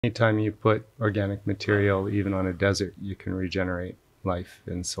Anytime you put organic material, even on a desert, you can regenerate life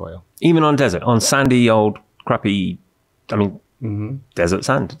in soil. Even on desert, on sandy, old, crappy, desert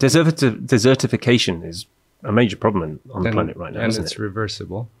sand. Desertification is a major problem on the planet right now, and isn't it's it?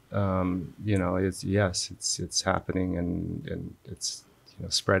 reversible. It's happening, and it's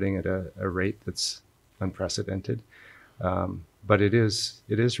spreading at a rate that's unprecedented. But it is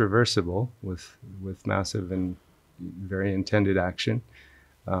reversible with massive and very intended action.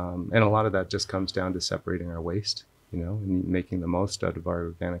 And a lot of that just comes down to separating our waste, and making the most out of our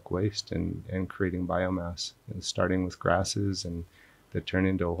organic waste and creating biomass, starting with grasses and that turn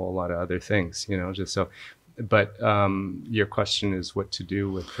into a whole lot of other things, just so. But your question is what to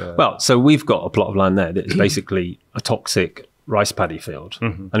do with... Well, so we've got a plot of land there that is basically a toxic rice paddy field,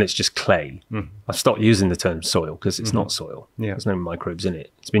 and it's just clay. I've stopped using the term soil because it's not soil. Yeah. There's no microbes in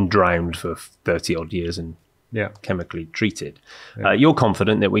it. It's been drowned for 30 odd years and chemically treated. You're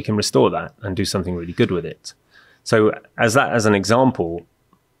confident that we can restore that and do something really good with it. So as an example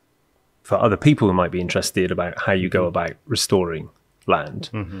for other people who might be interested about how you go about restoring land,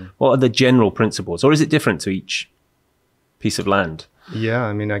 what are the general principles, or is it different to each piece of land? Yeah,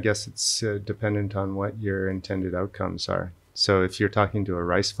 I guess it's dependent on what your intended outcomes are. So if you're talking to a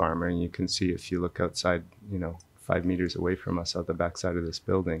rice farmer, and you can see if you look outside, 5 meters away from us out the backside of this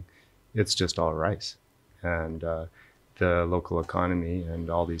building, it's just all rice. And the local economy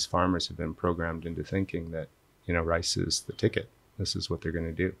and all these farmers have been programmed into thinking that, rice is the ticket. This is what they're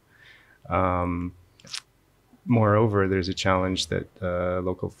going to do. Moreover, there's a challenge that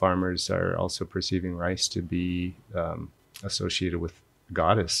local farmers are also perceiving rice to be associated with a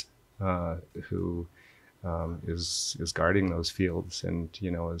goddess who is guarding those fields and,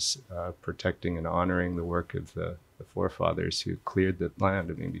 is protecting and honoring the work of the forefathers who cleared the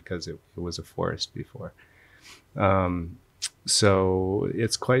land, because it was a forest before. So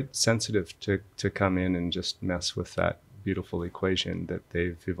it's quite sensitive to come in and just mess with that beautiful equation that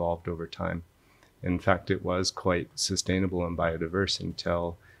they've evolved over time. In fact, it was quite sustainable and biodiverse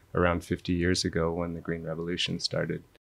until around 50 years ago when the Green Revolution started.